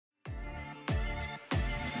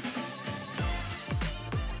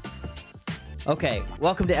Okay,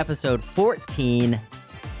 welcome to episode 14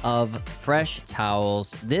 of Fresh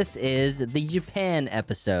Towels. This is the Japan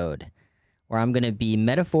episode, where I'm going to be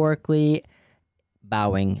metaphorically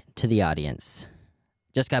bowing to the audience.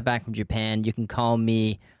 Just got back from Japan. You can call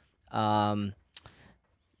me. I'm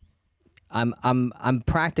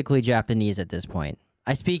practically Japanese at this point.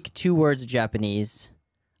 I speak 2 words of Japanese.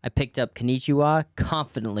 I picked up konnichiwa,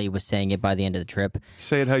 confidently was saying it by the end of the trip.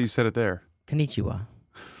 Say it how you said it there. Konnichiwa.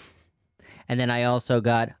 And then I also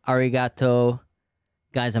got arigato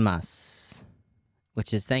gozaimasu,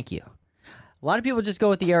 which is thank you. A lot of people just go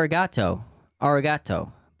with the arigato,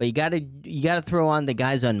 but you gotta throw on the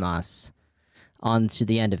gozaimasu onto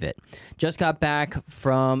the end of it. Just got back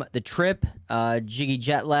from the trip, Jiggy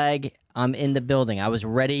Jet Lag. I'm in the building. I was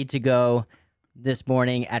ready to go this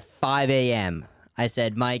morning at 5 a.m. I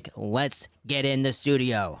said, Mike, let's get in the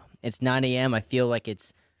studio. It's 9 a.m. I feel like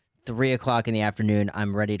it's 3 o'clock in the afternoon.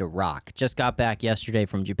 I'm ready to rock. Just got back yesterday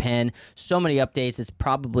from Japan. So many updates. It's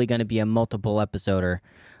probably going to be a multiple episoder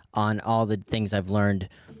on all the things I've learned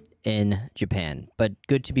in Japan. But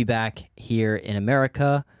good to be back here in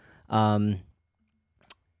America. Mike,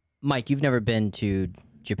 you've never been to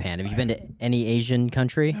Japan. Have you been to any Asian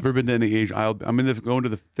country? Never been to any Asian. I'm going to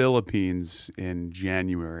the Philippines in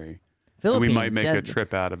January. Philippines. And we might make a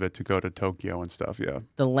trip out of it to go to Tokyo and stuff, yeah.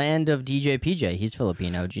 The land of DJ PJ. He's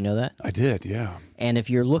Filipino. Did you know that? I did, yeah. And if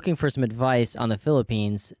you're looking for some advice on the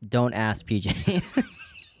Philippines, don't ask PJ.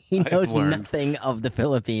 He knows nothing of the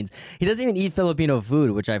Philippines. He doesn't even eat Filipino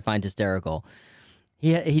food, which I find hysterical.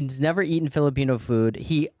 He's never eaten Filipino food.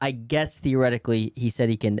 I guess theoretically, he said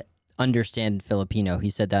he can understand Filipino. He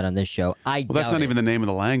said that on this show. Well, that's not even the name of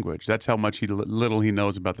the language. That's how much little he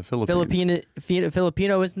knows about the Philippines.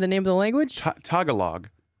 Filipino isn't the name of the language? Tagalog.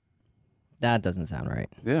 That doesn't sound right.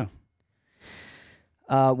 Yeah.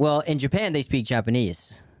 Well, in Japan, they speak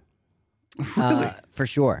Japanese. Really? For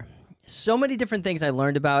sure. So many different things I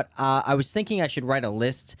learned about. I was thinking I should write a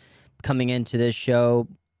list coming into this show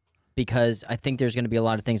because I think there's going to be a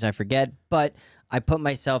lot of things I forget, but I put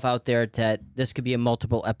myself out there that this could be a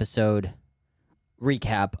multiple episode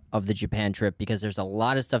recap of the Japan trip because there's a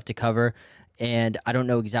lot of stuff to cover and I don't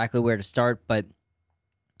know exactly where to start, but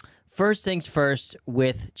first things first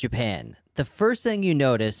with Japan. The first thing you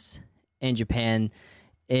notice in Japan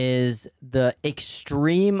is the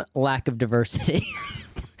extreme lack of diversity.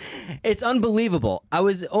 It's unbelievable. I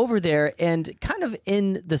was over there and kind of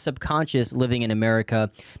in the subconscious living in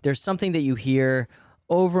America, there's something that you hear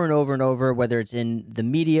over and over and over, whether it's in the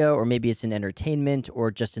media or maybe it's in entertainment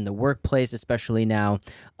or just in the workplace, especially now,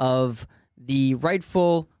 of the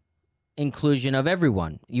rightful inclusion of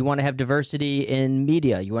everyone. You want to have diversity in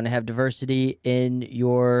media. You want to have diversity in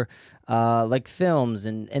your like films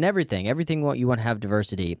and everything. Everything you want to have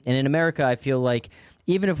diversity. And in America, I feel like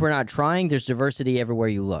even if we're not trying, there's diversity everywhere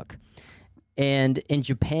you look. And in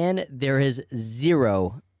Japan, there is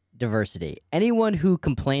zero diversity. Anyone who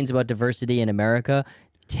complains about diversity in America,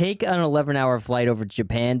 take an 11-hour flight over to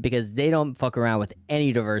Japan because they don't fuck around with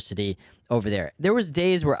any diversity over there. There was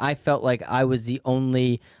days where I felt like I was the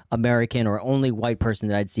only American or only white person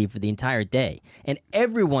that I'd see for the entire day. And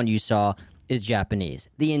everyone you saw is Japanese.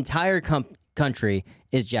 The entire country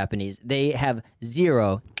is Japanese. They have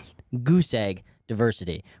zero goose egg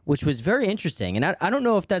diversity, which was very interesting. And I don't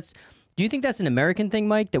know if that's... Do you think that's an American thing,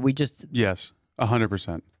 Mike, that we just... Yes,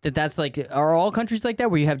 100%. That's like... Are all countries like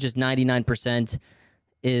that where you have just 99%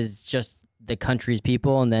 is just the country's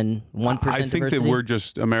people and then 1% I think diversity?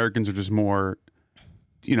 that Americans are just more,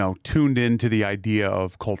 tuned into the idea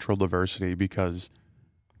of cultural diversity because,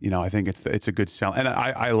 I think it's a good sell. And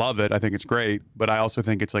I love it. I think it's great. But I also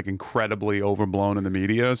think it's like incredibly overblown in the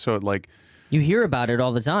media. So it like... You hear about it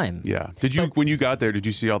all the time. Yeah. When you got there, did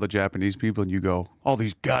you see all the Japanese people and you go, all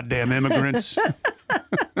these goddamn immigrants?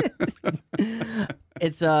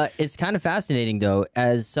 It's kind of fascinating though,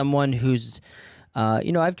 as someone who's,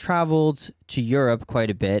 I've traveled to Europe quite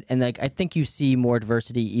a bit, and like I think you see more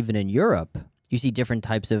diversity even in Europe. You see different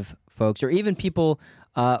types of folks, or even people,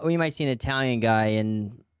 or you might see an Italian guy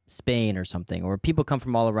in Spain or something, or people come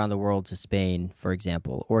from all around the world to Spain, for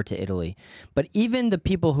example, or to Italy. But even the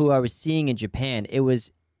people who I was seeing in Japan, it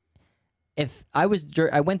was, I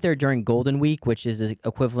went there during Golden Week, which is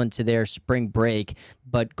equivalent to their spring break,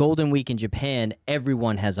 but Golden Week in Japan,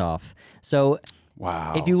 everyone has off. So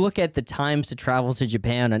Wow. If you look at the times to travel to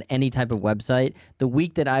Japan on any type of website, the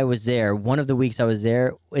week that I was there, one of the weeks I was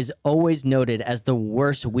there, is always noted as the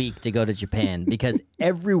worst week to go to Japan because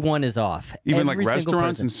everyone is off. Even like Every single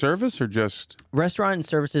restaurants person. and service, or just Restaurant and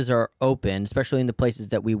services are open, especially in the places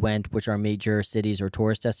that we went, which are major cities or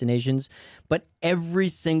tourist destinations. But every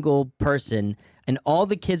single person and all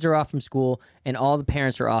the kids are off from school and all the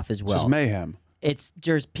parents are off as well. just mayhem? It's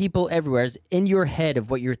just people everywhere. It's in your head of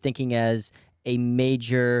what you're thinking as a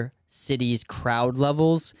major city's crowd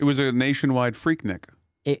levels. It was a nationwide freaknik.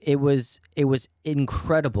 It was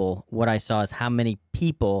incredible what I saw is how many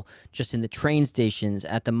people just in the train stations,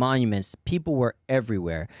 at the monuments, people were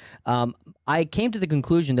everywhere. I came to the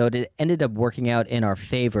conclusion, though, that it ended up working out in our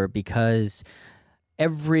favor because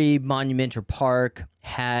every monument or park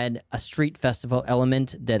had a street festival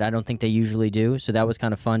element that I don't think they usually do. So that was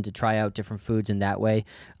kind of fun to try out different foods in that way.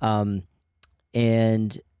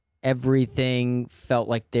 And everything felt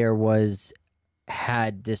like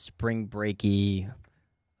had this spring breaky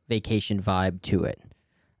vacation vibe to it,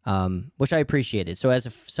 which I appreciated. So as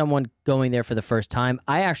someone going there for the first time,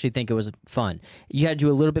 I actually think it was fun. You had to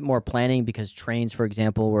do a little bit more planning because trains, for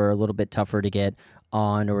example, were a little bit tougher to get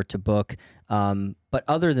on or to book. But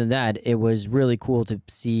other than that, it was really cool to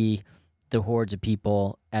see the hordes of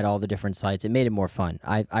people at all the different sites. It made it more fun.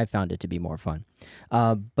 I found it to be more fun.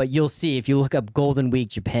 But you'll see, if you look up Golden Week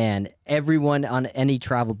Japan, everyone on any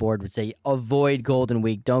travel board would say, avoid Golden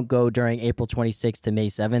Week. Don't go during April 26th to May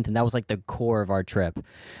 7th. And that was like the core of our trip.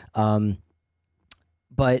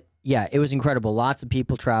 But yeah, it was incredible. Lots of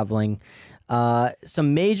people traveling.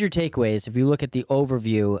 Some major takeaways, if you look at the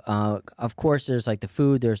overview, of course, there's like the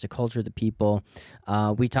food, there's the culture, the people.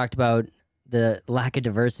 We talked about the lack of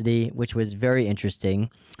diversity, which was very interesting.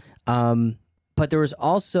 But there was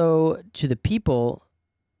also, to the people,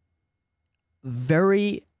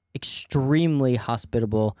 very extremely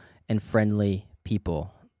hospitable and friendly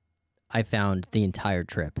people. I found the entire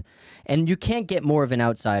trip. And you can't get more of an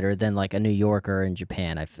outsider than like a New Yorker in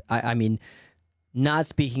Japan. I mean, not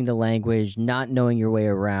speaking the language, not knowing your way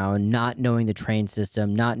around, not knowing the train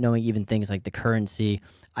system, not knowing even things like the currency.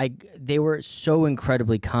 They were so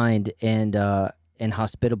incredibly kind and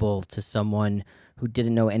hospitable to someone who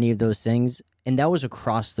didn't know any of those things. And that was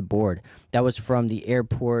across the board. That was from the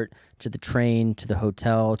airport to the train to the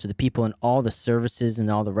hotel to the people in all the services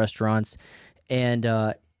and all the restaurants. And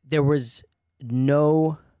there was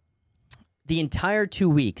the entire 2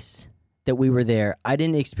 weeks that we were there, I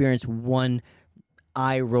didn't experience one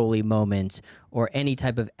eye-rolly moment or any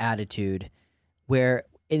type of attitude where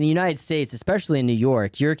in the United States, especially in New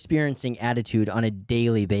York, you're experiencing attitude on a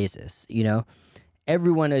daily basis, you know?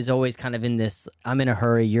 Everyone is always kind of in this, I'm in a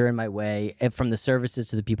hurry, you're in my way, from the services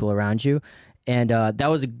to the people around you. And that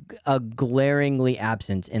was a glaringly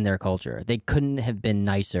absent in their culture. They couldn't have been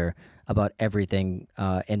nicer about everything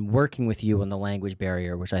and working with you on the language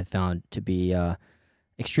barrier, which I found to be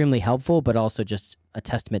extremely helpful, but also just a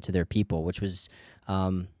testament to their people, which was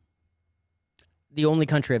the only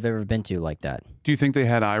country I've ever been to like that. Do you think they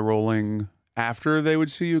had eye rolling after they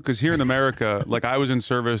would see you? Because here in America, like I was in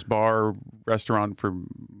service, bar, restaurant for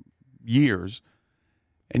years,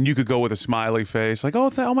 and you could go with a smiley face, like,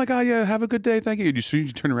 oh my God, yeah, have a good day, thank you. As soon as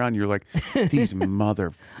you turn around, you're like, these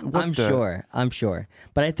mother. I'm sure.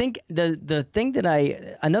 But I think the thing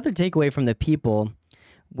that another takeaway from the people,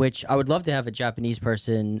 which I would love to have a Japanese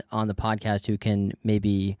person on the podcast who can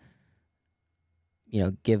maybe,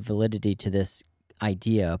 give validity to this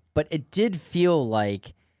idea, but it did feel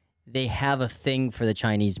like they have a thing for the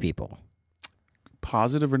Chinese people.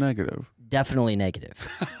 Positive or negative? Definitely negative.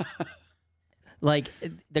 Like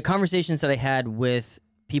the conversations that I had with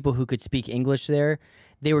people who could speak English there,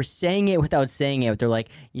 they were saying it without saying it. They're like,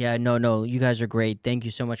 yeah, no, you guys are great. Thank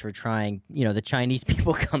you so much for trying. The Chinese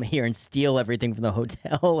people come here and steal everything from the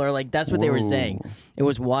hotel, or like that's what they were saying. It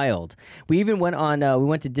was wild. We even went on, we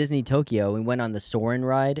went to Disney Tokyo. We went on the Soarin'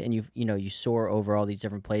 ride, and you soar over all these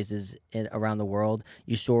different places around the world.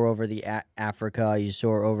 You soar over the Africa. You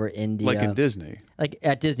soar over India. Like in Disney. Like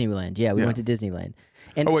at Disneyland. Yeah, we went to Disneyland.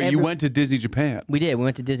 And you went to Disney Japan? We did. We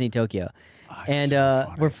went to Disney Tokyo. Oh, and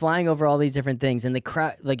so we're flying over all these different things, and the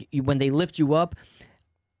crowd, like when they lift you up,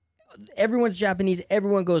 everyone's Japanese.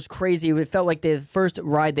 Everyone goes crazy. It felt like the first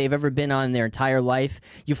ride they've ever been on in their entire life.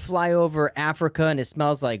 You fly over Africa, and it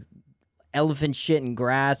smells like elephant shit and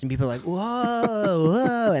grass, and people are like,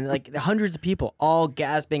 whoa, and like hundreds of people all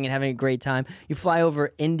gasping and having a great time. You fly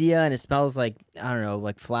over India, and it smells like, I don't know,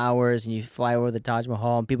 like flowers, and you fly over the Taj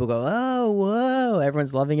Mahal, and people go, oh, whoa,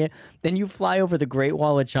 everyone's loving it. Then you fly over the Great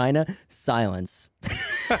Wall of China, silence.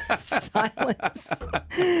 Silence.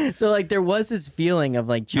 So like there was this feeling of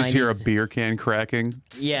like You Chinese. just hear a beer can cracking.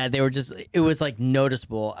 Yeah, they were just. It was like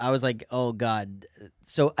noticeable. I was like, oh god.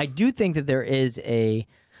 So I do think that there is a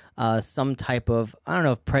some type of, I don't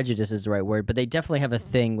know if prejudice is the right word, but they definitely have a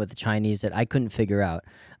thing with the Chinese that I couldn't figure out,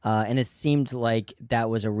 and it seemed like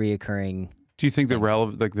that was a reoccurring. Do you think the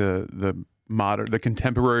the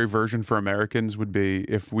contemporary version for Americans would be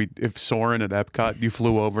if Soren at Epcot, you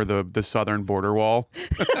flew over the southern border wall,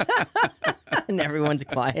 And everyone's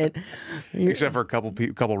quiet, except for a couple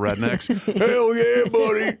rednecks. Hell yeah,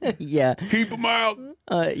 buddy! Yeah, Keep them out.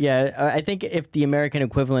 Yeah. I think if the American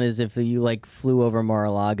equivalent is if you like flew over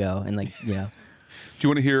Mar-a-Lago and like Do you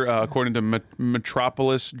want to hear according to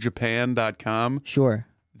metropolisjapan.com, sure.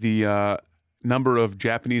 the number of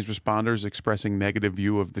Japanese responders expressing negative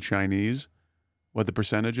view of the Chinese? What the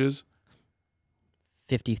percentage is?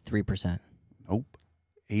 53%. Nope.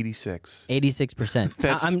 86. 86%.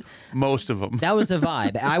 That's most of them. That was a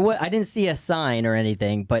vibe. I didn't see a sign or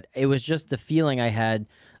anything, but it was just the feeling I had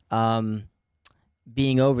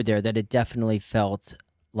being over there that it definitely felt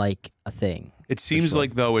like a thing. It seems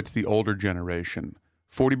like, though, it's the older generation.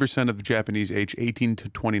 40% of the Japanese aged 18 to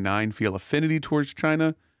 29 feel affinity towards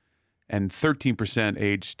China, and 13%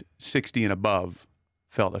 aged 60 and above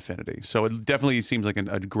felt affinity. So it definitely seems like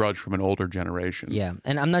a grudge from an older generation. Yeah,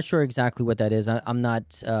 and I'm not sure exactly what that is. I'm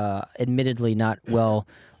not, admittedly, not well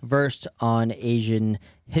versed on Asian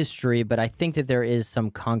history, but I think that there is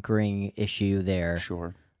some conquering issue there.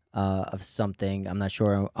 Sure. Of something. I'm not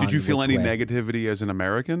sure. Did you feel which any way. negativity as an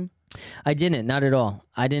American? I didn't, not at all.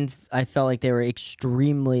 I didn't. I felt like they were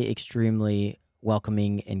extremely, extremely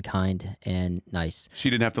welcoming and kind and nice. So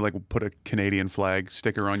you didn't have to like put a Canadian flag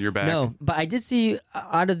sticker on your back? No, but I did see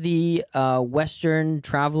out of the Western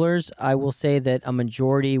travelers, I will say that a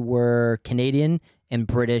majority were Canadian and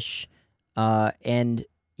British, and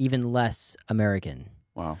even less American.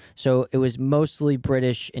 Wow. So it was mostly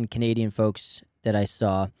British and Canadian folks that I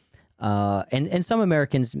saw, and some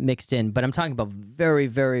Americans mixed in, but I'm talking about very,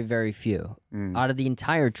 very, very few out of the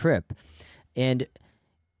entire trip. And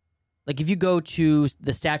like if you go to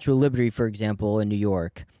the Statue of Liberty, for example, in New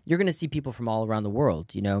York, you're going to see people from all around the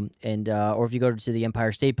world, and or if you go to the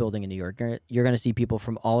Empire State Building in New York, you're going to see people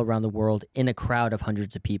from all around the world in a crowd of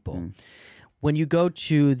hundreds of people. When you go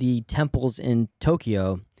to the temples in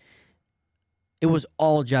Tokyo, it was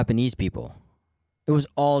all Japanese people. It was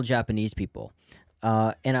all Japanese people.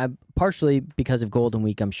 And I partially because of Golden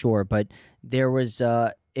Week, I'm sure, but there was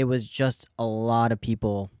it was just a lot of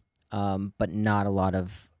people, but not a lot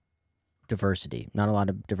of diversity. Not a lot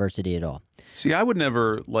of diversity at all. See, I would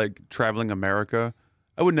never, like, traveling America,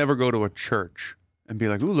 I would never go to a church and be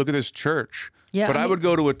like, ooh, look at this church. Yeah, but I would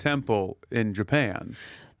go to a temple in Japan.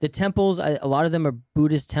 The temples, a lot of them are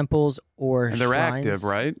Buddhist temples or And they're shrines. active,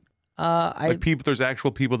 right? Like people, there's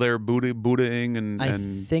actual people there Buddhaing and I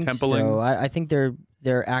think templing. so. I think they're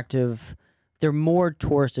active. They're more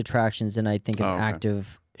tourist attractions than I think of Oh, okay.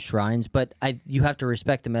 active shrines. But you have to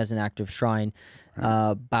respect them as an active shrine.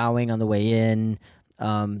 Bowing on the way in.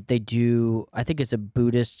 They do. I think it's a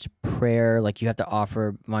Buddhist prayer. Like you have to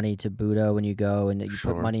offer money to Buddha when you go, and you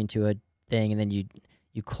Sure. put money into a thing, and then you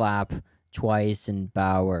clap twice and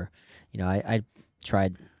bow. Or, I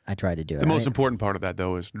tried. I tried to do it. The most important part of that,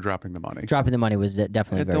 though, is dropping the money. Dropping the money was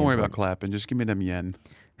definitely very Don't worry important. about clapping. Just give me them yen.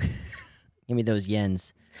 Give me those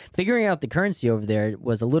yens. Figuring out the currency over there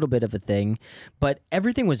was a little bit of a thing, but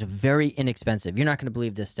everything was very inexpensive. You're not going to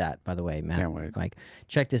believe this stat, by the way, Matt. Can't wait. Like,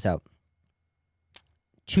 check this out.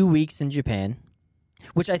 2 weeks in Japan,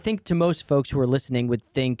 which I think to most folks who are listening would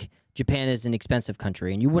think Japan is an expensive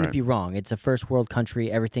country, and you wouldn't Right. be wrong. It's a first world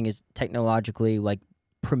country. Everything is technologically like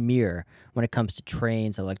premier when it comes to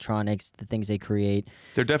trains, electronics, the things they create.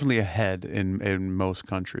 They're definitely ahead in most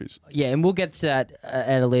countries. Yeah, and we'll get to that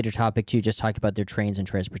at a later topic too, just talk about their trains and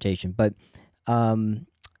transportation. But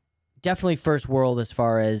definitely first world as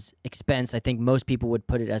far as expense. I think most people would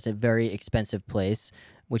put it as a very expensive place,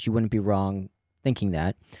 which you wouldn't be wrong thinking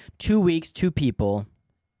that. 2 weeks, 2 people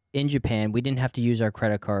in Japan. We didn't have to use our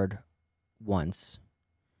credit card once.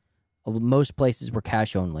 Most places were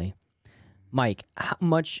cash only. Mike, how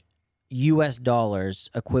much US dollars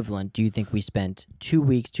equivalent do you think we spent? 2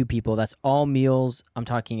 weeks, 2 people. That's all meals. I'm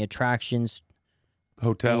talking attractions.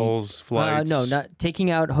 Hotels, flights. No, not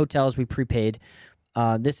taking out hotels. We prepaid.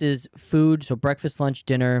 This is food, so breakfast, lunch,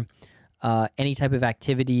 dinner, any type of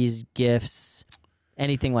activities, gifts,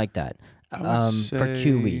 anything like that. For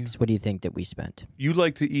 2 weeks, what do you think that we spent? You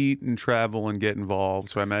like to eat and travel and get involved,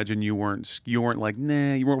 so I imagine you weren't like,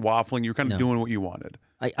 nah, you weren't waffling. You were kind of doing what you wanted.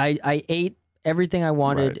 I ate everything I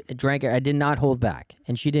wanted, drank it. I did not hold back,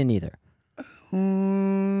 and she didn't either.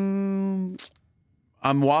 I'm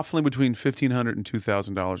waffling between $1,500 and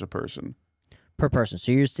 $2,000 a person. per person.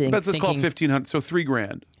 So you're saying Let's call it 1,500. So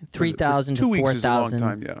 $3,000. 3,000 to 2 weeks is a long 4,000.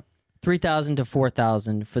 time. Yeah. 3,000 to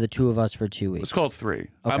 4,000 for the two of us for 2 weeks. Let's call it 3. Okay.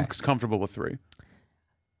 I'm comfortable with 3.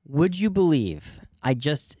 Would you believe I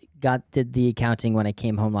just did the accounting when I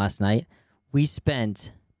came home last night? We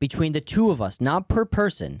spent between the two of us, not per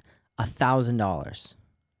person, $1,000.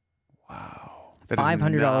 Wow.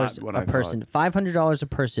 $500 a person. $500 a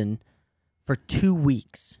person for 2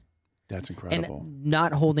 weeks. That's incredible. And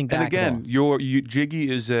not holding back. And again, at all.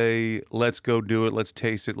 Jiggy is a let's go do it, let's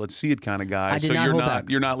taste it, let's see it kind of guy. I did so not hold back.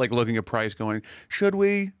 You're not like looking at price going, should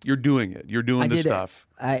we? You're doing it. You're doing the stuff.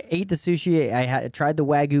 I ate the sushi. I tried the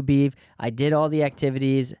Wagyu beef. I did all the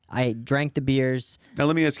activities. I drank the beers. Now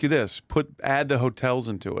let me ask you this: add the hotels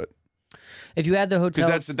into it. If you add the hotels,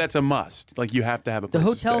 because that's a must. Like you have to have a place the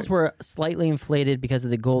to stay. hotels were slightly inflated because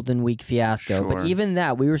of the Golden Week fiasco. Sure. But even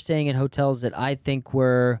that, we were staying in hotels that I think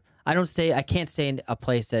were. I can't stay in a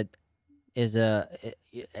place that is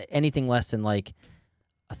anything less than like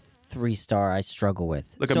a 3-star. I struggle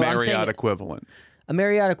with like a Marriott equivalent. A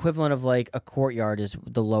Marriott equivalent of like a Courtyard is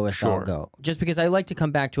the lowest I'll go. Just because I like to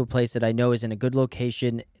come back to a place that I know is in a good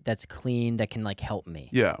location, that's clean, that can like help me.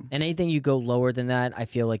 Yeah. And anything you go lower than that, I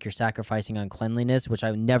feel like you're sacrificing on cleanliness, which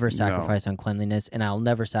I would never sacrifice on cleanliness, and I'll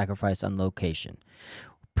never sacrifice on location.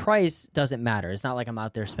 Price doesn't matter. It's not like I'm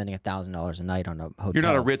out there spending $1,000 a night on a hotel. You're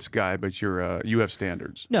not a Ritz guy, but you have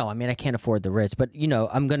standards. No, I mean I can't afford the Ritz, but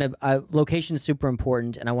I'm gonna. Location is super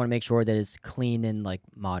important, and I want to make sure that it's clean and like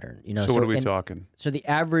modern. So what are we talking? So the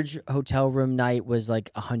average hotel room night was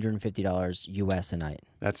like $150 US a night.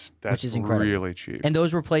 That's which is incredible. Really cheap. And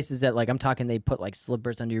those were places that like I'm talking. They put like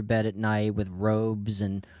slippers under your bed at night with robes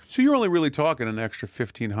and. So you're only really talking an extra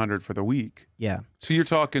 $1,500 for the week. Yeah. So you're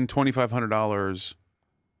talking $2,500.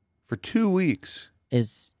 For 2 weeks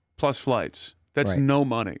is plus flights. That's right. No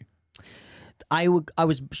money. I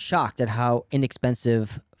was shocked at how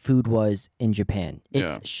inexpensive food was in Japan.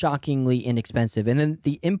 It's shockingly inexpensive. And then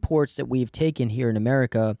the imports that we've taken here in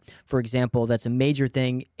America, for example, that's a major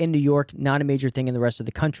thing in New York, not a major thing in the rest of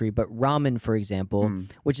the country, but ramen, for example,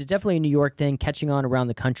 which is definitely a New York thing, catching on around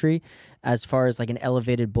the country as far as like an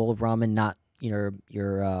elevated bowl of ramen, not your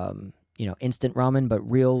instant ramen, but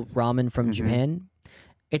real ramen from Japan.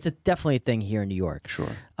 It's definitely a thing here in New York. Sure.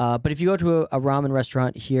 But if you go to a ramen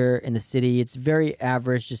restaurant here in the city, it's very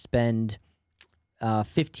average to spend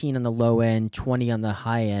 15 on the low end, 20 on the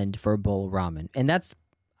high end for a bowl of ramen. And that's,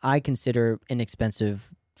 I consider, inexpensive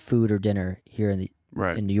food or dinner here in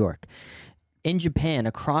New York. In Japan,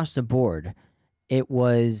 across the board, it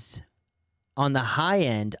was on the high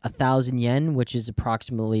end 1,000 yen, which is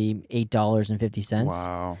approximately $8.50.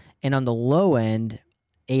 Wow. And on the low end,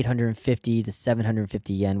 850 to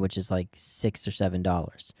 750 yen, which is like $6 or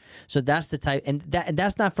 $7. So that's the type, and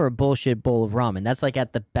that's not for a bullshit bowl of ramen. That's like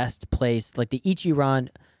at the best place, like the Ichiran.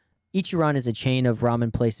 Ichiran is a chain of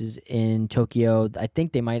ramen places in Tokyo. I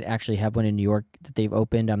think they might actually have one in New York that they've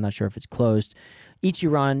opened. I'm not sure if it's closed.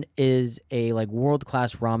 Ichiran is a like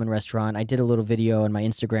world-class ramen restaurant. I did a little video on my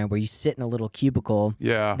Instagram where you sit in a little cubicle.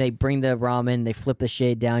 Yeah. They bring the ramen, they flip the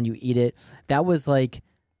shade down, you eat it. That was like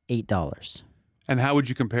 $8. And how would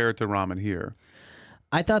you compare it to ramen here?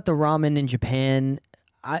 I thought the ramen in Japan,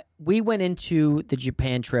 we went into the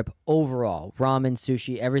Japan trip overall, ramen,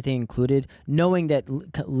 sushi, everything included, knowing that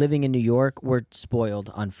living in New York, we're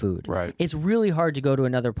spoiled on food. Right. It's really hard to go to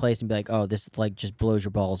another place and be like, oh, this like just blows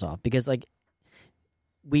your balls off. Because like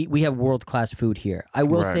we have world-class food here. I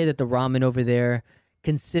will say that the ramen over there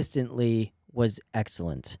consistently was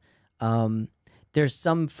excellent. There's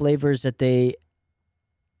some flavors that they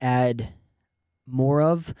add more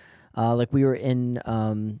of, like we were in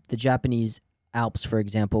the Japanese Alps, for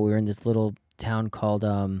example. We were in this little town called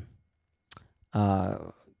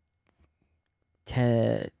Takayama,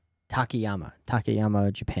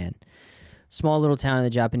 Japan. Small little town in the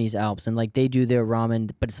Japanese Alps, and like they do their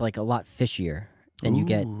ramen, but it's like a lot fishier than you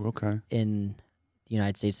get in the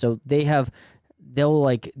United States. So they'll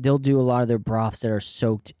do a lot of their broths that are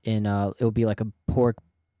soaked in it'll be like a pork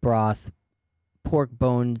broth, pork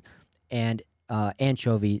bone, and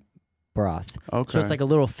anchovy broth. Okay. So it's like a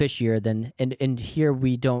little fishier than, and here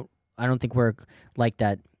I don't think we're like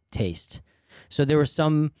that taste. So there were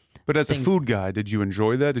some. But as a food guy, did you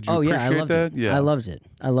enjoy that? Did you appreciate that? Yeah, I loved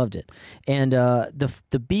it. And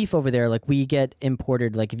the beef over there, like we get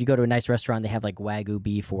imported. Like if you go to a nice restaurant, they have like Wagyu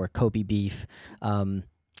beef or Kobe beef.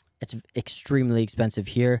 It's extremely expensive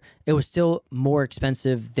here. It was still more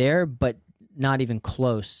expensive there, but not even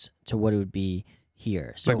close to what it would be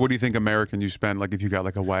here. So Like, what do you think American you spend? Like, if you got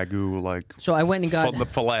like a Wagyu, like so I went and got the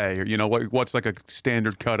fillet, or what's like a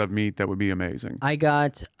standard cut of meat that would be amazing? I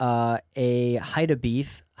got a Haida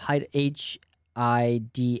beef, Hida,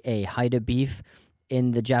 Haida beef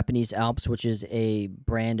in the Japanese Alps, which is a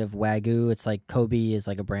brand of Wagyu. It's like Kobe is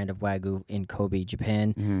like a brand of Wagyu in Kobe,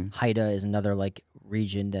 Japan. Haida is another like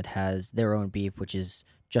region that has their own beef, which is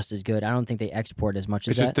just as good. I don't think they export as much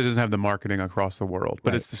as It that. doesn't have the marketing across the world,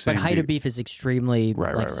 but Right. it's the same. But Haida beef. beef is extremely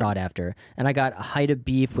Right. sought after. And I got Haida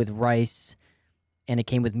beef with rice, and it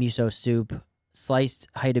came with miso soup, sliced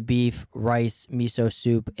Haida beef, rice, miso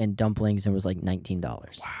soup, and dumplings, and it was like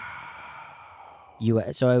 $19. Wow.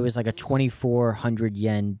 So it was like a 2,400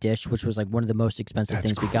 yen dish, which was like one of the most expensive That's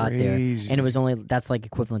things we got there. crazy. And it was that's like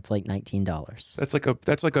equivalent to like $19. That's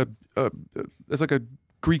like a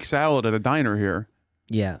Greek salad at a diner here,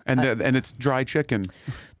 Yeah. and it's dry chicken.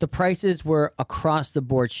 The prices were across the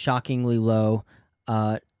board shockingly low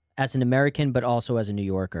as an American, but also as a New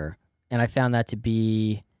Yorker. And I found that to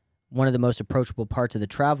be one of the most approachable parts of the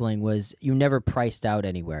traveling was you never priced out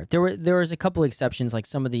anywhere. There was a couple of exceptions, like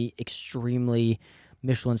some of the extremely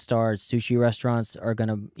Michelin starred sushi restaurants are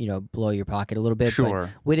gonna blow your pocket a little bit. Sure. But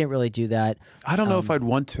we didn't really do that. I don't know if I'd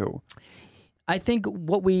want to. I think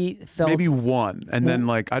what we felt Maybe one, and then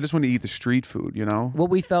like I just want to eat the street food. what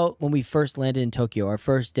we felt when we first landed in Tokyo, our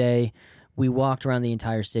first day, we walked around the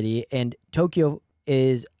entire city, and Tokyo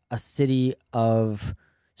is a city of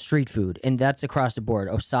street food, and that's across the board.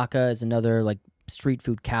 Osaka is another like street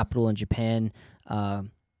food capital in Japan.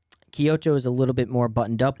 Kyoto is a little bit more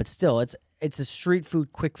buttoned up, but still, it's a street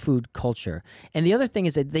food, quick food culture. And the other thing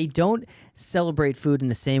is that they don't celebrate food in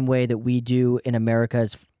the same way that we do in America,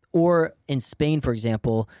 or in Spain, for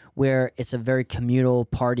example, where it's a very communal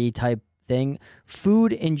party type thing.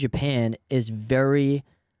 Food in Japan is very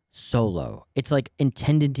solo. It's like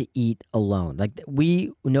intended to eat alone. Like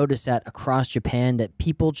we notice that across Japan that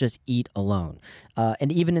people just eat alone.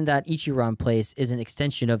 And even in that Ichiran place is an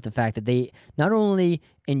extension of the fact that they not only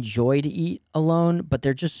enjoy to eat alone, but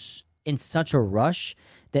they're just in such a rush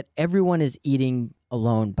that everyone is eating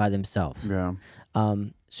alone by themselves. Yeah.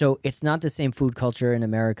 So it's not the same food culture in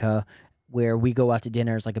America where we go out to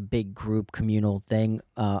dinner as like a big group communal thing.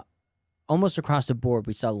 Almost across the board,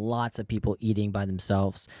 we saw lots of people eating by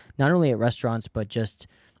themselves, not only at restaurants, but just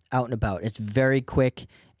out and about. It's very quick,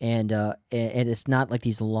 and it's not like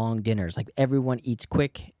these long dinners. Like everyone eats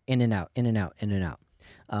quick, in and out, in and out, in and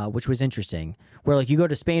out, which was interesting. Where like you go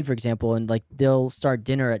to Spain, for example, and like they'll start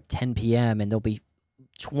dinner at 10 p.m. and there'll be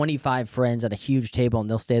 25 friends at a huge table, and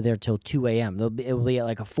they'll stay there till 2 a.m. It will be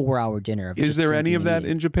like a 4-hour dinner. Is there any of that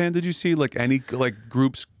in Japan? Did you see like any like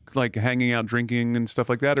groups like hanging out, drinking and stuff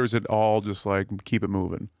like that, or is it all just like keep it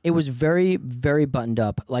moving? It was very, very buttoned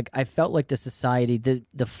up. Like I felt like the society,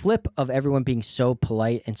 the flip of everyone being so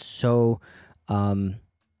polite and so, I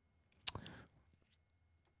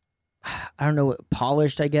don't know,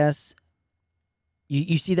 polished, I guess.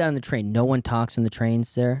 You see that on the train. No one talks on the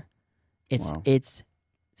trains there. It's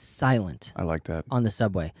silent. I like that. On the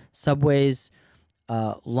subway. Subways,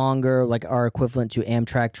 longer, like our equivalent to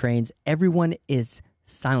Amtrak trains. Everyone is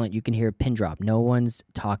silent. You can hear a pin drop. No one's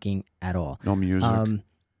talking at all. No music.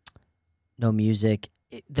 No music.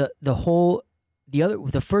 The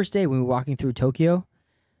first day when we were walking through Tokyo,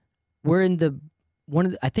 we're in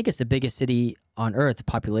I think it's the biggest city on earth,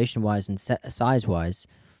 population wise and size wise.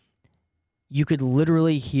 You could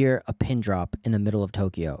literally hear a pin drop in the middle of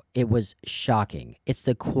Tokyo. It was shocking. It's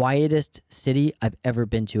the quietest city I've ever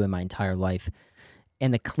been to in my entire life,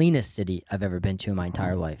 and the cleanest city I've ever been to in my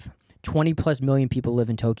entire life. 20 plus million people live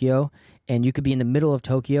in Tokyo, and you could be in the middle of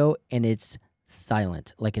Tokyo and it's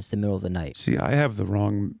silent, like it's the middle of the night. See, I have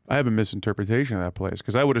a misinterpretation of that place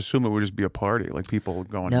because I would assume it would just be a party, like people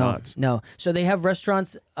going nuts. No. So they have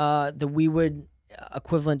restaurants that we would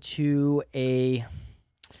equivalent to a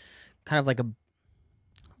kind of like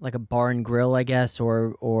a bar and grill, I guess,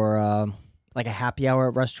 or like a happy hour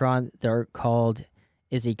restaurant. They're called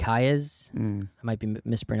izakayas. I might be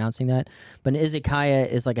mispronouncing that, but an izakaya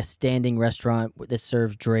is like a standing restaurant that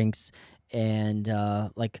serves drinks and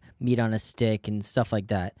like meat on a stick and stuff like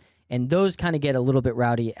that. And those kind of get a little bit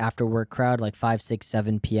rowdy after work crowd, like 5, 6,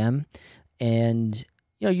 7 p.m. And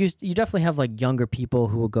you definitely have like younger people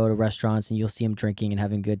who will go to restaurants and you'll see them drinking and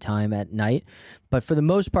having a good time at night. But for the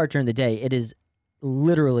most part during the day, it is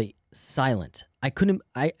literally silent.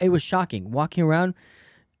 It was shocking. Walking around,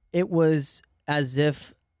 it was as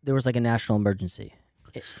if there was like a national emergency.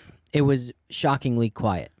 It was shockingly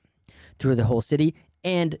quiet through the whole city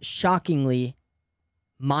and shockingly,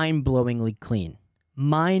 mind-blowingly clean.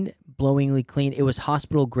 mind-blowingly clean. It was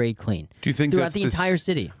hospital-grade clean. Do you think throughout that's the entire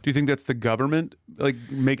city? Do you think that's the government like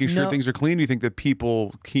making sure No. things are clean? Do you think that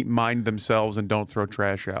people keep mind themselves and don't throw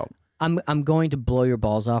trash out? I'm going to blow your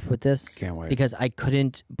balls off with this. Can't wait. Because I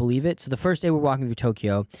couldn't believe it. So the first day we're walking through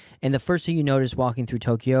Tokyo, and the first thing you notice walking through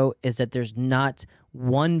Tokyo is that there's not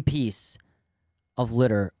one piece of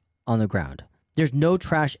litter on the ground. There's no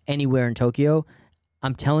trash anywhere in Tokyo.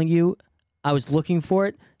 I'm telling you, I was looking for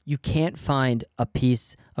it. You can't find a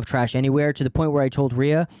piece of trash anywhere, to the point where I told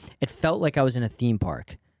Rhea it felt like I was in a theme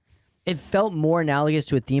park. It felt more analogous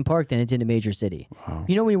to a theme park than it did a major city. Wow.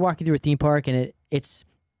 You know when you're walking through a theme park and it's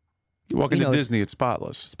You walk into Disney, it's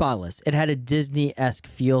spotless. spotless. It had a Disney-esque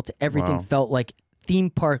feel to everything. Wow. Felt like theme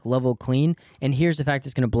park level clean. And here's the fact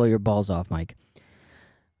that's going to blow your balls off, Mike.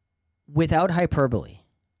 Without hyperbole,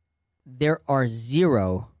 there are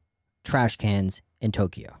 0 trash cans in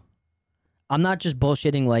Tokyo. I'm not just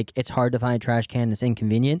bullshitting like it's hard to find a trash can, it's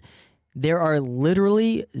inconvenient. There are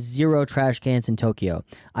literally 0 trash cans in Tokyo.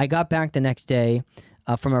 I got back the next day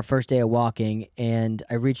from our first day of walking, and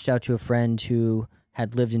I reached out to a friend who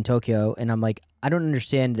had lived in Tokyo, and I'm like, I don't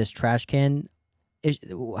understand this trash can.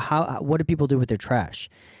 What do people do with their trash?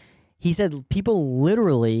 He said people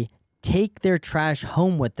literally take their trash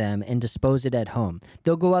home with them and dispose it at home.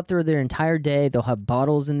 They'll go out there their entire day. They'll have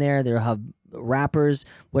bottles in there. They'll have wrappers,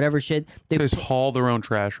 whatever shit. They just haul their own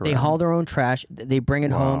trash around. They haul their own trash. They bring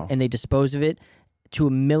it home and they dispose of it to a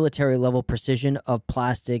military level precision of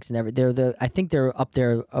plastics and everything. I think they're up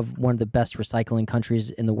there of one of the best recycling countries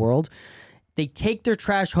in the world. They take their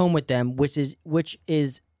trash home with them, which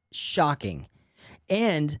is shocking.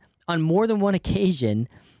 And on more than one occasion,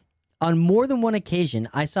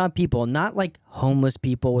 I saw people, not like homeless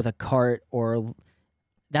people with a cart, or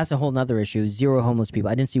that's a whole nother issue. 0 homeless people.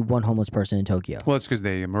 I didn't see one homeless person in Tokyo. Well, it's because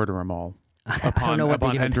they murder them all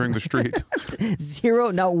upon entering the street.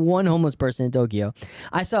 0, not one homeless person in Tokyo.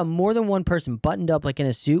 I saw more than one person buttoned up like in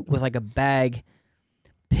a suit with like a bag,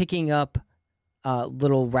 picking up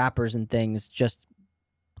little wrappers and things just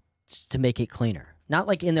to make it cleaner. Not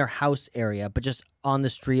like in their house area, but just on the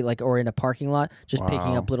street, like, or in a parking lot, just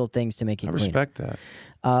picking up little things to make it cleaner. I respect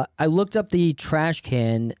that. I looked up the trash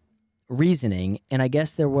can reasoning, and I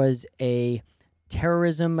guess there was a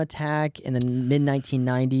terrorism attack in the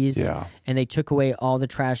mid-1990s, and they took away all the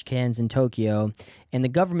trash cans in Tokyo, and the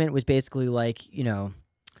government was basically like,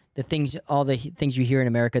 all the things you hear in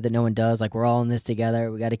America that no one does, like we're all in this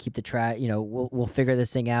together. We got to keep the trash. We'll figure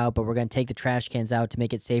this thing out, but we're gonna take the trash cans out to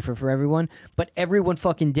make it safer for everyone. But everyone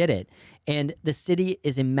fucking did it, and the city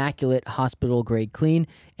is immaculate, hospital grade clean,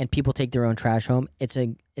 and people take their own trash home. It's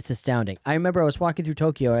astounding. I remember I was walking through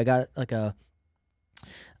Tokyo, and I got like a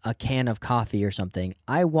can of coffee or something.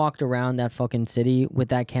 I walked around that fucking city with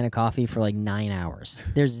that can of coffee for like 9 hours.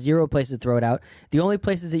 There's 0 places to throw it out. The only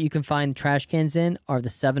places that you can find trash cans in are the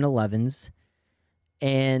 7-Elevens,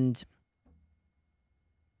 and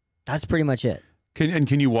that's pretty much it.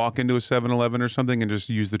 Can you walk into a 7-Eleven or something and just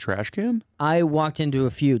use the trash can? I walked into a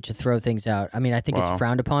few to throw things out. I mean, I think it's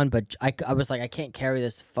frowned upon, but I was like, I can't carry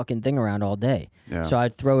this fucking thing around all day. Yeah. So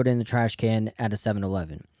I'd throw it in the trash can at a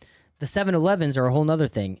 7-Eleven. The 7-Elevens are a whole nother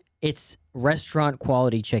thing. It's restaurant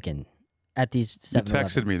quality chicken at these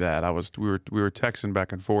 7-Elevens. You texted me that. We were texting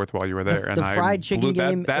back and forth while you were there, The fried chicken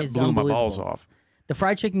game is blew my unbelievable. balls off. The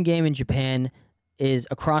fried chicken game in Japan is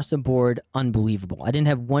across the board unbelievable. I didn't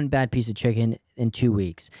have one bad piece of chicken in 2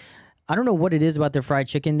 weeks. I don't know what it is about their fried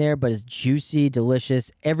chicken there, but it's juicy, delicious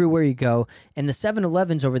everywhere you go. And the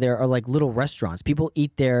 7-Elevens over there are like little restaurants. People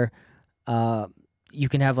eat there. You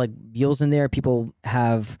can have like meals in there. People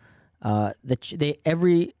have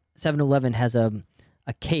every 7-Eleven has a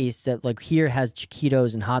case that like here has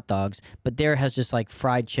chiquitos and hot dogs, but there has just like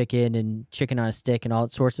fried chicken and chicken on a stick and all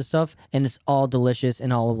sorts of stuff, and it's all delicious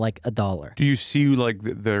and all like $1. Do you see like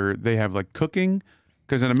they have like cooking?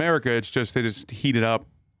 Because in America, it's just they just heat it up.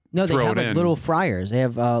 No, they throw have it like in. little fryers. They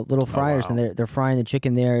have little fryers, wow. and they're frying the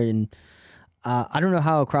chicken there. And I don't know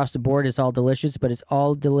how across the board it's all delicious, but it's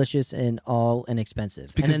all delicious and all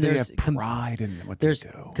inexpensive. Because and then they have pride in what they do. There's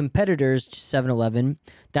competitors to 7-Eleven.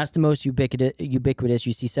 That's the most ubiquitous.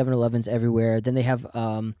 You see 7-Elevens everywhere. Then they have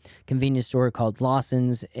convenience store called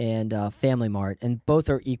Lawson's and Family Mart, and both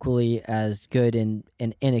are equally as good and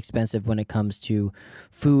inexpensive when it comes to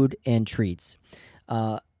food and treats.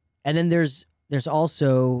 And then there's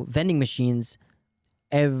also vending machines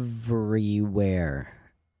everywhere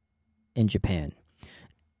in Japan.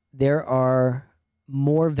 There are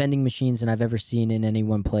more vending machines than I've ever seen in any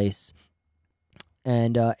one place,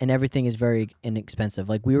 and everything is very inexpensive.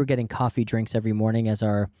 Like we were getting coffee drinks every morning as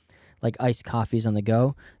our like iced coffees on the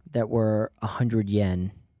go that were 100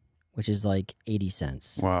 yen which is like 80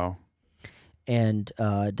 cents, Wow. and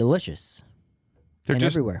delicious. They're and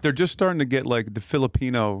just everywhere. they're just starting to get like the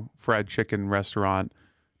Filipino fried chicken restaurant,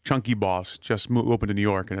 Chunky Boss, just opened in New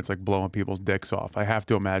York, and it's like blowing people's dicks off. I have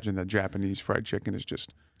to imagine that Japanese fried chicken is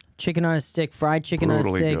just Chicken on a stick, fried chicken on a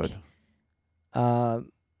brutally stick. good.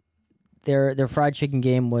 Their fried chicken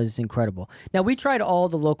game was incredible. Now we tried all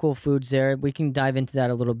the local foods there. We can dive into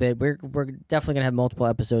that a little bit. We're definitely gonna have multiple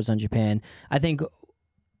episodes on Japan. I think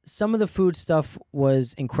some of the food stuff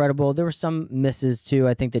was incredible. There were some misses too.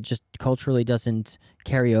 I think that just culturally doesn't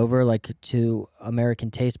carry over like to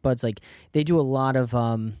American taste buds. Like they do a lot of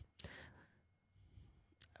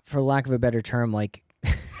for lack of a better term, like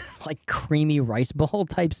like creamy rice bowl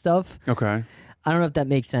type stuff. Okay. I don't know if that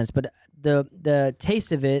makes sense, but the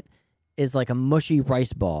taste of it is like a mushy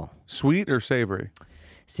rice ball. Sweet or savory?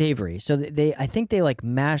 Savory. So they I think they like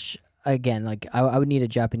mash again. Like I would need a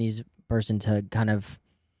Japanese person to kind of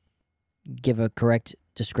give a correct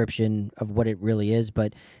description of what it really is,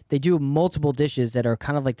 but they do multiple dishes that are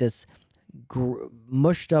kind of like this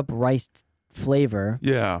mushed up rice flavor.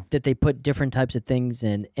 Yeah. That they put different types of things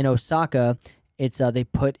in. In Osaka, it's they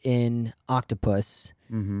put in octopus,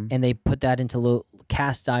 and they put that into little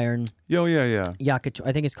cast iron. Yo, yeah. Yakitori.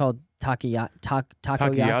 I think it's called takoyaki.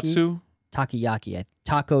 Takiyatsu?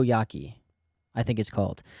 Takoyaki, I think it's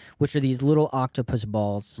called, which are these little octopus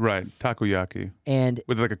balls. Right, takoyaki. And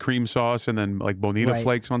with like a cream sauce and then like bonita Right.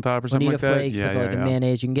 flakes on top or something bonita like that. flakes with like a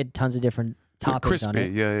mayonnaise. You can get tons of different toppings crispy. on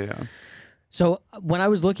it. Yeah. So when I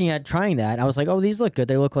was looking at trying that, I was like, oh, these look good.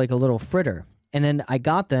 They look like a little fritter. And then I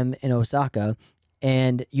got them in Osaka,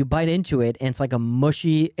 and you bite into it, and it's like a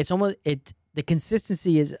mushy. It's almost the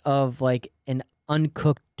consistency is of like an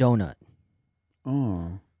uncooked donut.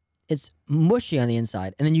 Oh. It's mushy on the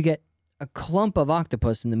inside, and then you get a clump of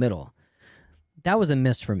octopus in the middle. That was a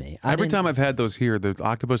miss for me. Every time I've had those here, the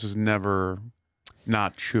octopus is never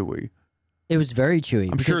not chewy. It was very chewy.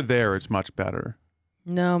 I'm sure there it's much better.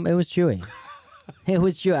 No, it was chewy. It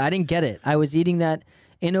was chewy. I didn't get it. I was eating that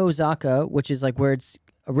in Osaka, which is like where it's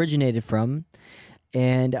originated from,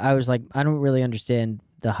 and I was like, I don't really understand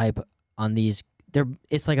the hype on these.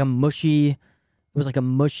 It's like a mushy. It was like a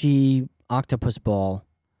mushy octopus ball.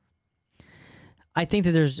 I think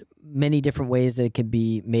that there's many different ways that it could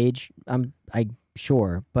be made. I'm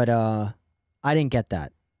sure, but I didn't get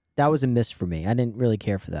that. That was a miss for me. I didn't really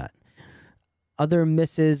care for that. Other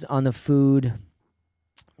misses on the food.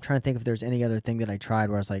 I'm trying to think if there's any other thing that I tried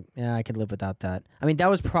where I was like, yeah, I could live without that. I mean, that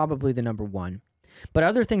was probably the number one. But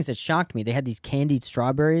other things that shocked me, they had these candied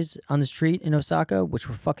strawberries on the street in Osaka, which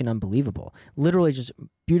were fucking unbelievable. Literally just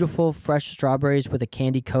beautiful, fresh strawberries with a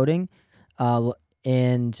candy coating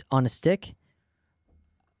and on a stick.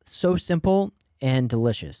 So simple and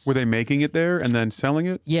delicious. Were they making it there and then selling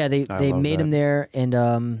it? Yeah, they made them there,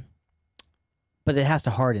 and but it has to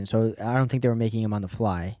harden, so I don't think they were making them on the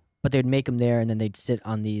fly. But they'd make them there, and then they'd sit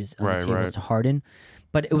on these the tables to harden.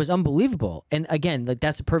 But it was unbelievable. And again, like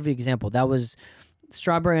that's a perfect example. That was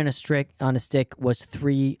strawberry on a stick was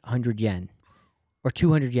 300 yen or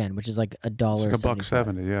 200 yen, which is like $1. It's like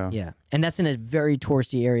 $1.70. Yeah. Yeah, and that's in a very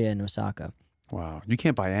touristy area in Osaka. Wow, you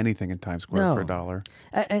can't buy anything in Times Square for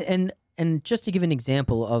 $1. And just to give an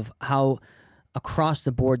example of how across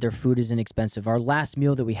the board their food is inexpensive. Our last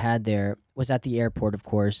meal that we had there was at the airport, of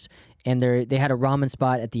course, and they had a ramen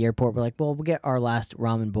spot at the airport. We're like, well, we'll get our last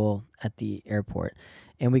ramen bowl at the airport,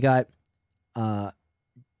 and we got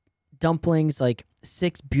dumplings, like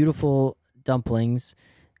 6 beautiful dumplings,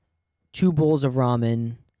 2 bowls of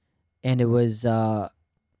ramen, and it was 2,000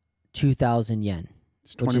 yen.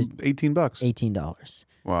 It's $18. $18.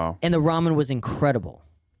 Wow. And the ramen was incredible.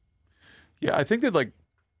 Yeah, I think that I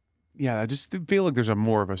just feel like there's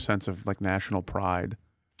more of a sense of like national pride.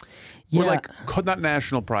 Yeah. Or like not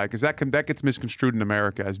national pride, because that gets misconstrued in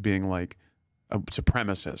America as being like a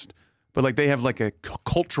supremacist. But like they have like a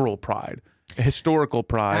cultural pride, a historical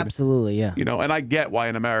pride. Absolutely, yeah. And I get why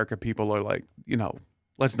in America people are like,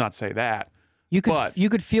 let's not say that. You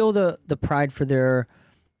could feel the pride for their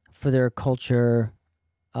culture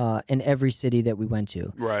in every city that we went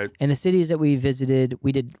to. Right. And the cities that we visited,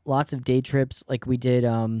 we did lots of day trips. Like we did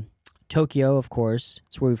Tokyo, of course.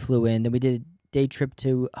 That's where we flew in. Then we did a day trip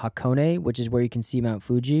to Hakone, which is where you can see Mount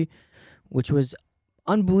Fuji, which was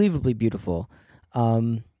unbelievably beautiful.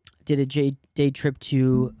 Did a day trip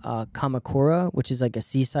to Kamakura, which is like a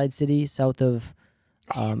seaside city south of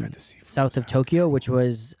Tokyo, which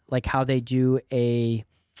was like how they do a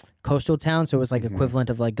coastal town. So it was like equivalent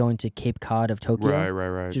of like going to Cape Cod of Tokyo.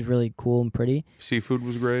 Right. Which is really cool and pretty. Seafood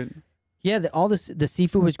was great. Yeah, all this the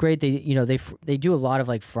seafood was great. They do a lot of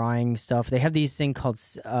like frying stuff. They have these thing called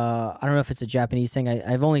I don't know if it's a Japanese thing.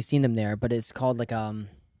 I've only seen them there, but it's called like a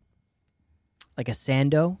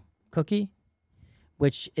sando cookie,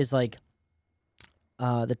 which is like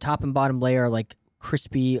the top and bottom layer are like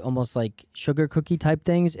crispy, almost like sugar cookie type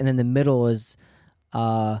things, and then the middle is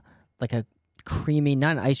like a creamy,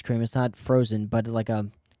 not an ice cream. It's not frozen, but like a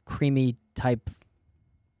creamy type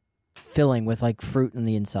filling with like fruit on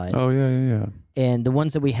the inside. Oh yeah. And the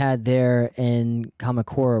ones that we had there in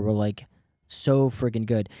Kamakura were like so freaking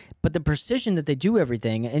good. But the precision that they do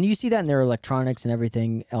everything, and you see that in their electronics and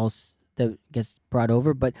everything else that gets brought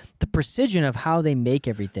over, but the precision of how they make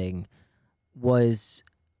everything was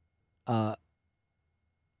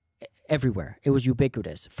everywhere. It was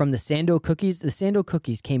ubiquitous. From the sando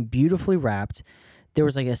cookies came beautifully wrapped. There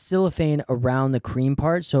was like a cellophane around the cream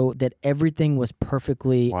part so that everything was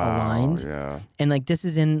perfectly aligned. Yeah. And like this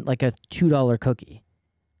is in like a $2 cookie.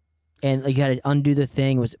 And like you had to undo the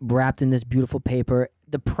thing. It was wrapped in this beautiful paper.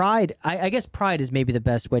 The pride, I guess pride is maybe the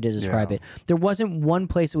best way to describe it. There wasn't one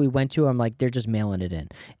place that we went to, I'm like, they're just mailing it in.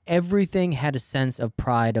 Everything had a sense of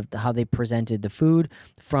pride of how they presented the food,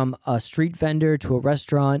 from a street vendor to a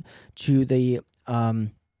restaurant to the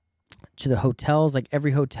hotels. Like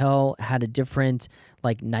every hotel had a different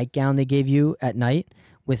like nightgown they gave you at night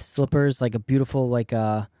with slippers, like a beautiful like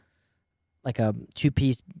a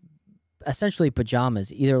two-piece, essentially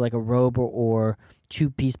pajamas, either like a robe or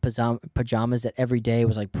two-piece pajamas that every day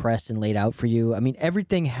was like pressed and laid out for you. I mean,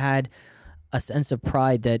 everything had a sense of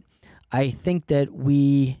pride that I think that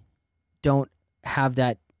we don't have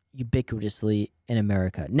that ubiquitously in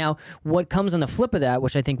America. Now, what comes on the flip of that,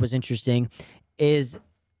 which I think was interesting, is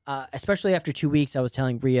especially after 2 weeks, I was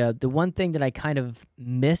telling Rhea, the one thing that I kind of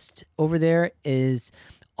missed over there is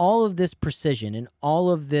all of this precision and all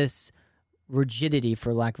of this rigidity,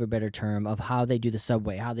 for lack of a better term, of how they do the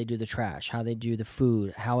subway, how they do the trash, how they do the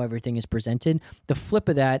food, how everything is presented. The flip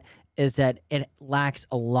of that is that it lacks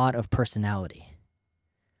a lot of personality.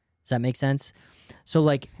 Does that make sense? So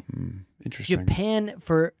like Interesting.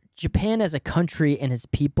 Japan as a country and its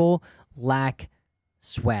people lack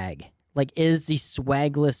swag. Like is the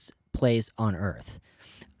swagless place on earth.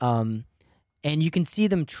 And you can see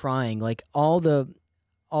them trying, like all the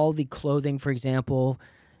clothing, for example.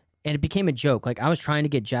 And it became a joke. Like I was trying to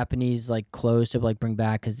get Japanese like clothes to like bring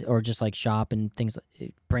back, or just like shop and things,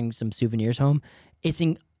 bring some souvenirs home. It's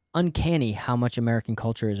uncanny how much American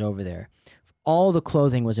culture is over there. All the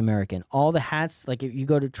clothing was American. All the hats, like if you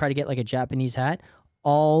go to try to get like a Japanese hat,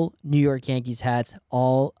 all New York Yankees hats,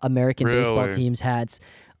 all American baseball teams hats.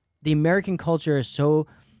 The American culture is so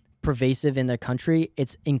pervasive in their country.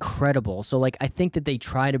 It's incredible. So like I think that they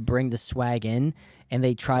try to bring the swag in, and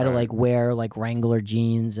they try to like wear like Wrangler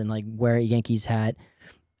jeans and like wear a Yankees hat,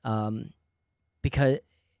 because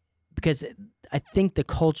I think the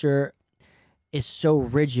culture is so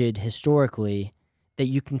rigid historically that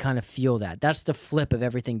you can kind of feel that. That's the flip of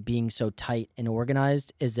everything being so tight and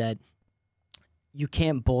organized, is that you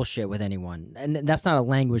can't bullshit with anyone. And that's not a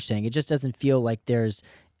language thing. It just doesn't feel like there's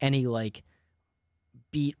any like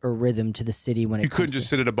beat or rhythm to the city when you couldn't just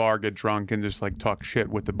sit at a bar, get drunk, and just like talk shit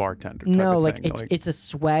with the bartender. No, like it's a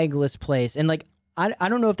swagless place, and like I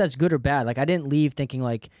don't know if that's good or bad. Like I didn't leave thinking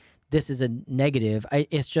like this is a negative.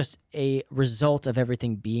 It's just a result of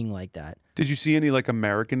everything being like that. Did you see any like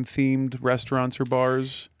American themed restaurants or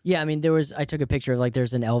bars? Yeah, I mean I took a picture of like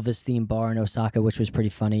there's an Elvis themed bar in Osaka, which was pretty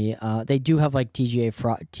funny. They do have like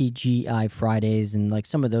TGI Fridays and like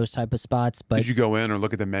some of those type of spots. But did you go in or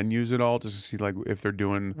look at the menus at all just to see like if they're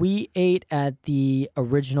doing? We ate at the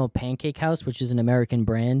Original Pancake House, which is an American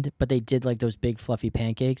brand, but they did like those big fluffy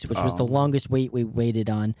pancakes, which was the longest wait we waited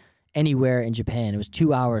on anywhere in Japan. It was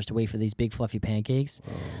 2 hours to wait for these big fluffy pancakes.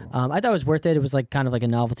 I thought it was worth it. It was like kind of like a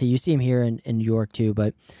novelty. You see them here in New York too,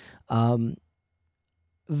 but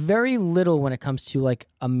very little when it comes to like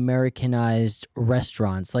Americanized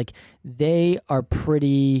restaurants. Like they are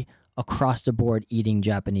pretty across the board eating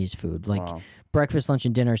Japanese food. Like breakfast, lunch,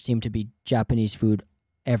 and dinner seem to be Japanese food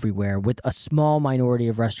everywhere, with a small minority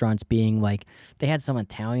of restaurants being like, they had some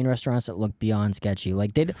Italian restaurants that look beyond sketchy.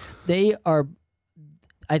 Like they are,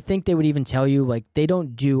 I think they would even tell you like they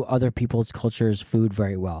don't do other people's culture's food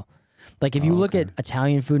very well. Like if you look at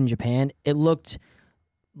Italian food in Japan, it looked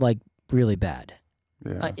like really bad.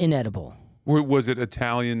 Inedible. Was it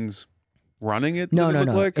Italians running it? No.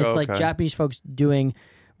 Like? It's like Japanese folks doing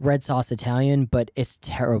red sauce Italian, but it's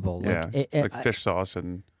terrible. Like, like fish sauce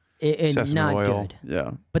and sesame not oil. Good.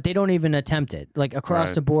 Yeah. But they don't even attempt it. Like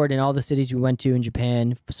across the board in all the cities we went to in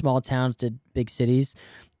Japan, small towns to big cities,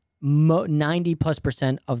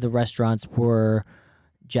 90+% of the restaurants were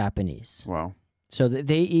Japanese. Wow. So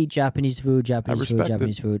they eat Japanese food,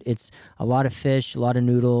 Japanese food. It's a lot of fish, a lot of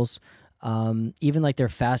noodles. Even like their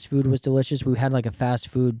fast food was delicious. We had like a fast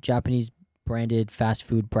food, Japanese branded fast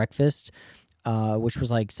food breakfast, which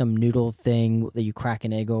was like some noodle thing that you crack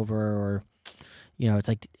an egg over, or it's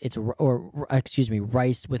like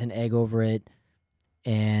rice with an egg over it,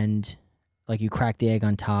 and like you crack the egg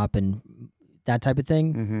on top and that type of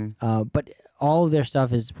thing. Mm-hmm. But all of their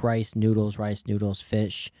stuff is rice, noodles,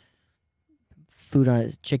 fish,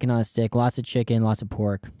 food chicken on a stick, lots of chicken, lots of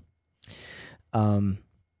pork.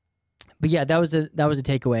 But yeah, that was a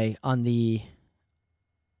takeaway on the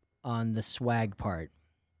swag part.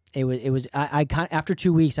 It was I after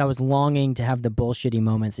 2 weeks I was longing to have the bullshitty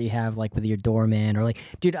moments that you have like with your doorman, or like,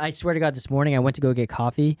 dude, I swear to God, this morning I went to go get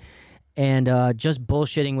coffee, and just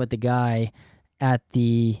bullshitting with the guy at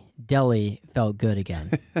the deli felt good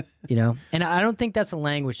again. And I don't think that's a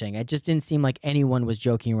language thing. It just didn't seem like anyone was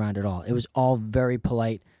joking around at all. It was all very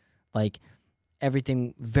polite, like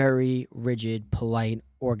everything very rigid, polite,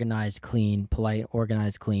 organized, clean, polite,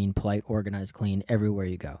 organized, clean, polite, organized, clean, everywhere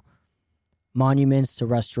you go. Monuments to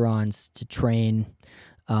restaurants to train,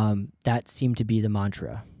 that seemed to be the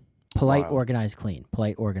mantra. Polite, organized, clean.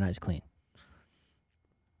 Polite, organized, clean.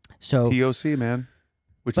 So POC, man,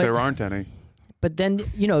 which there aren't any. But then,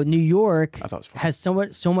 New York has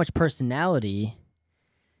so much personality,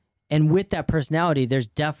 and with that personality, there's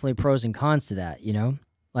definitely pros and cons to that,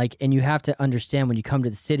 Like, and you have to understand when you come to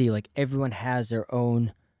the city, like everyone has their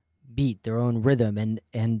own beat, their own rhythm,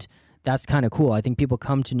 and that's kind of cool. I think people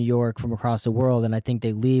come to New York from across the world, and I think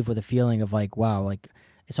they leave with a feeling of like, wow, like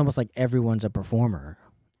it's almost like everyone's a performer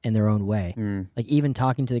in their own way. Like even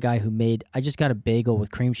talking to the guy who I just got a bagel with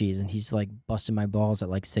cream cheese, and he's like busting my balls at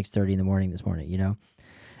like 6:30 in the morning this morning,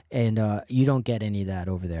 and you don't get any of that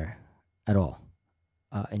over there at all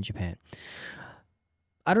in Japan.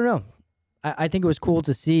 I don't know. I think it was cool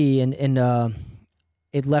to see, and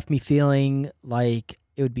it left me feeling like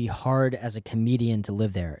it would be hard as a comedian to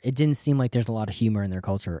live there. It didn't seem like there's a lot of humor in their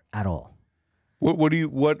culture at all.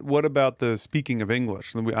 What about the speaking of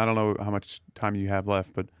English? I don't know how much time you have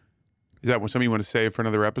left, but is that something you want to say for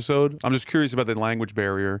another episode? I'm just curious about the language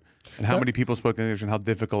barrier and how many people spoke English and how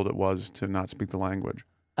difficult it was to not speak the language.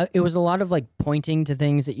 It was a lot of like pointing to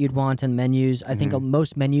things that you'd want on menus. I think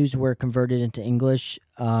most menus were converted into English.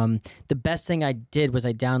 The best thing I did was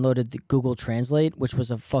I downloaded the Google Translate, which was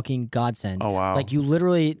a fucking godsend. Oh, wow. Like you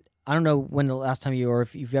literally, I don't know when the last time or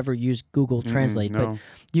if you've ever used Google Translate, no. but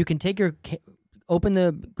you can take open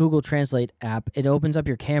the Google Translate app. It opens up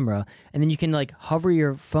your camera, and then you can like hover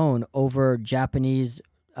your phone over Japanese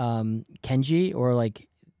kanji or like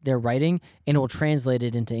their writing, and it will translate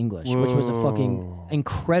it into English, which was a fucking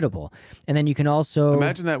incredible. And then you can also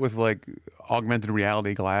imagine that with like augmented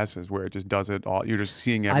reality glasses, where it just does it all. You're just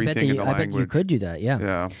seeing everything in the language. I bet you could do that.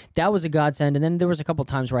 Yeah. That was a godsend. And then there was a couple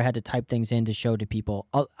times where I had to type things in to show to people.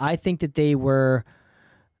 I think that they were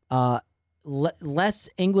less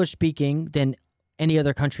English speaking than any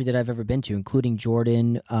other country that I've ever been to, including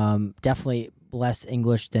Jordan. Definitely less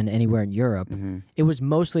English than anywhere in Europe. It was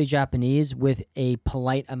mostly Japanese with a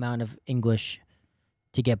polite amount of English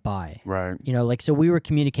to get by. Right. So we were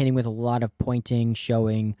communicating with a lot of pointing,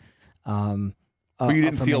 showing. But you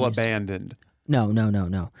didn't feel abandoned.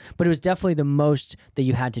 No. But it was definitely the most that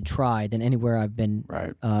you had to try than anywhere I've been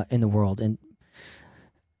in the world, and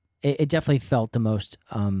it definitely felt the most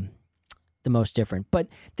different. But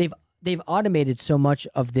they've automated so much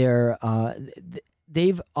of their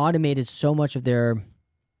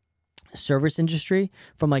service industry,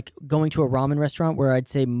 from like going to a ramen restaurant where I'd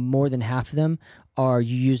say more than half of them are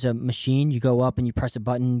you use a machine, you go up and you press a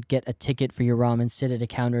button, get a ticket for your ramen, sit at a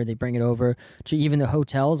counter, they bring it over, to even the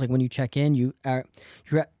hotels. Like when you check in, you're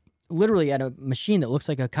literally at a machine that looks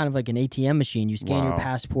like a kind of like an ATM machine. You scan your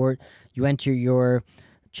passport, you enter your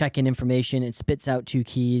check-in information, it spits out 2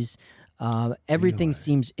 keys. Everything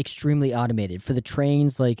seems extremely automated. For the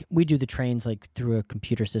trains, like we do the trains like through a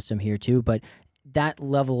computer system here too, but that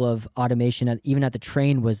level of automation, even at the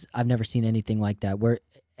train, I've never seen anything like that, where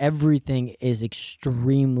everything is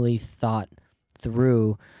extremely thought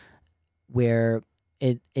through, where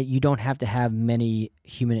you don't have to have many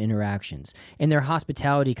human interactions, and their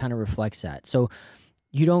hospitality kind of reflects that. So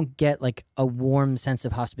you don't get like a warm sense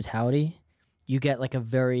of hospitality. You get like a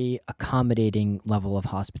very accommodating level of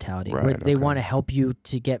hospitality, where they want to help you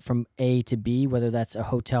to get from A to B, whether that's a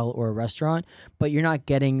hotel or a restaurant, but you're not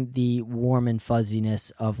getting the warm and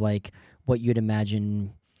fuzziness of like what you'd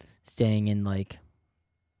imagine staying in like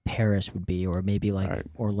Paris would be, or maybe like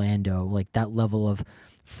Orlando. Like that level of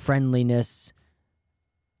friendliness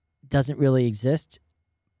doesn't really exist.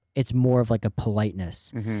 it's more of like a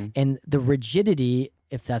politeness. And the rigidity,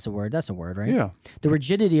 if that's a word, right? Yeah. The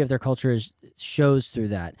rigidity of their culture shows through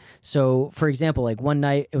that. So, for example, like one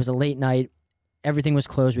night, it was a late night, everything was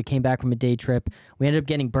closed. We came back from a day trip. We ended up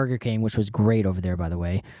getting Burger King, which was great over there, by the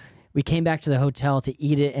way. We came back to the hotel to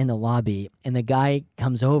eat it in the lobby, and the guy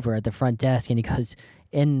comes over at the front desk, and he goes,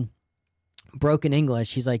 in broken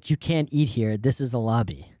English, he's like, "You can't eat here. This is the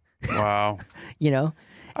lobby." Wow. You know?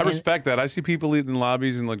 I respect that. I see people eating in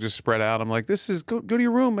lobbies and like just spread out. I'm like, this is go to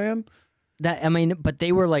your room, man. But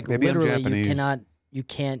they were like, Maybe I'm literally, Japanese. you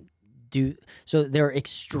can't do. So they're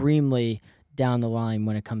extremely down the line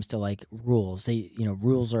when it comes to like rules.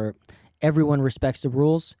 Rules are, everyone respects the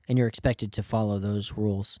rules, and you're expected to follow those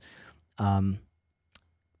rules.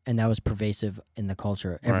 And that was pervasive in the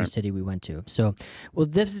culture, every city we went to. So, well,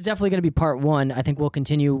 this is definitely going to be part one. I think we'll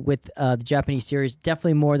continue with the Japanese series.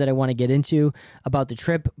 Definitely more that I want to get into about the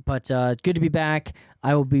trip, but good to be back.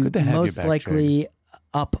 I will be most likely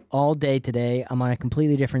up all day today. I'm on a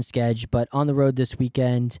completely different schedule, but on the road this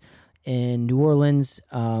weekend in New Orleans,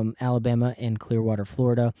 Alabama, and Clearwater,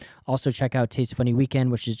 Florida. Also, check out Taste Funny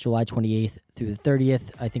Weekend, which is July 28th through the 30th.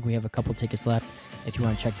 I think we have a couple tickets left. If you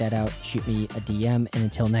want to check that out, shoot me a DM. And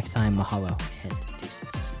until next time, mahalo and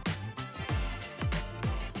deuces.